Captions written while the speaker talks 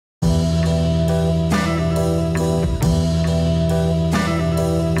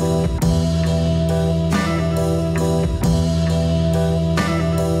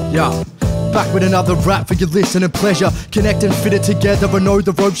Yeah. Back with another rap for your listening pleasure. Connect and fit it together. I know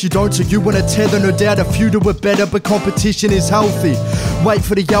the ropes you don't, so you wanna tether. No doubt a few do it better, but competition is healthy. Wait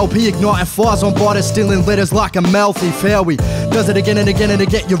for the LP, igniting fires on biters, stealing letters like a mouthy Fowie. Does it again and again and to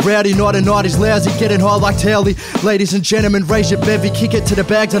get you rowdy. Night and night is lousy, getting high like Towley. Ladies and gentlemen, raise your bevy, kick it to the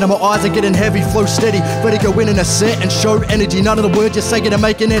bags, and my eyes are getting heavy. Flow steady, ready to go in a set and show energy. None of the words you say are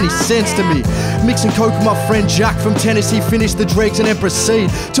making any sense to me. Mixing coke with my friend Jack from Tennessee, finish the dregs and then proceed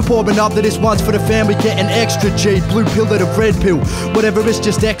to pour another. This one's for the family, getting extra G. Blue pill to the red pill, whatever, it's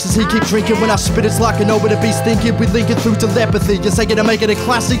just ecstasy. Keep drinking when I spit, it's like I know what the beast thinking. We link it through telepathy. You say to make it a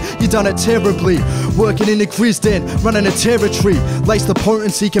classic, you done it terribly. Working in the Grizz den, running a territory. Lace the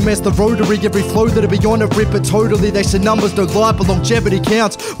potency, commence the rotary. Every flow that'll be on a rip it totally. They say numbers don't lie, but longevity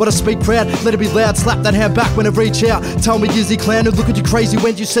counts. What I speak proud, let it be loud. Slap that hand back when I reach out. Tell me, is he clown? Look at you crazy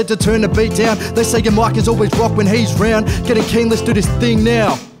when you said to turn the beat down. They say your mic is always rock when he's round. Getting keen, let's do this thing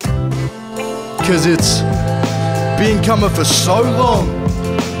now. Cause it's been coming for so long.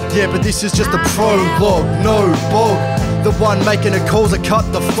 Yeah, but this is just a prologue, no bog. The one making the calls that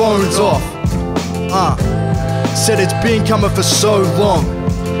cut the phones off. Said it's been coming for so long.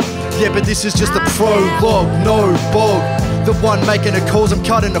 Yeah, but this is just a prologue, no bog. The one making the calls, I'm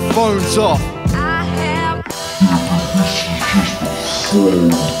cutting the phones off.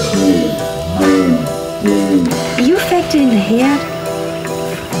 Are you affected in the head?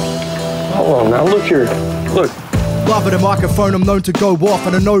 Hold on now, look here, look. Love at a microphone, I'm known to go off.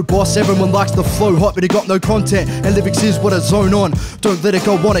 And I know, boss, everyone likes the flow hot, but it got no content, and lyrics is what I zone on. Don't let it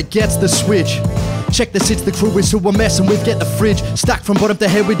go on, it gets the switch. Check the sits, the crew is who we're messing with. Get the fridge stacked from bottom to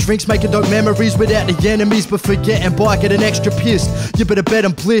head with drinks, making dope memories without the enemies. But forgetting by getting extra pissed. You better bet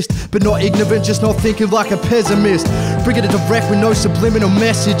I'm blissed, but not ignorant, just not thinking like a pessimist. Bringing it direct with no subliminal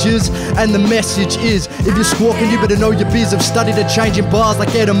messages. And the message is, if you're squawking, you better know your biz. I've studied the changing bars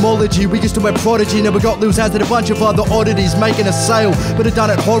like etymology. We used to wear Prodigy, now we got Lil Hands and a bunch of other oddities. Making a sale, but I done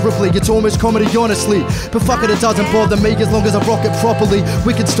it horribly. It's almost comedy, honestly. But fuck it, it doesn't bother me as long as I rock it properly.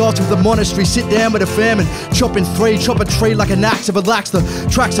 Wicked starts with the monastery, sit down with a famine. Chopping three, chop a tree like an axe to relax. The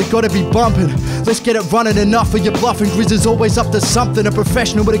tracks have gotta be bumping. Let's get it running, enough of your bluffing. Grizz is always up to something. A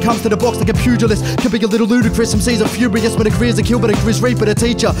professional when it comes to the box like a pugilist. Can be a little ludicrous, MCs are furious when a career's a kill, but a Grizz reaper a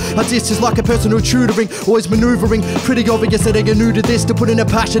teacher. A diss is like a personal tutoring, always maneuvering. Pretty obvious that they're new to this. To put in a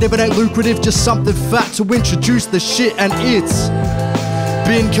passion if it ain't lucrative, just something fat to introduce the shit. And it's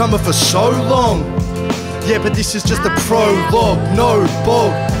been coming for so long. Yeah, but this is just a prologue, no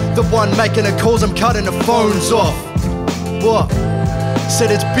bog. The one making the calls, I'm cutting the phones off. What? Said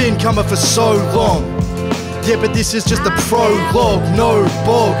it's been coming for so long. Yeah, but this is just a prologue, no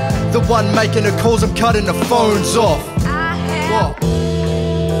bog. The one making the calls, I'm cutting the phones off. What?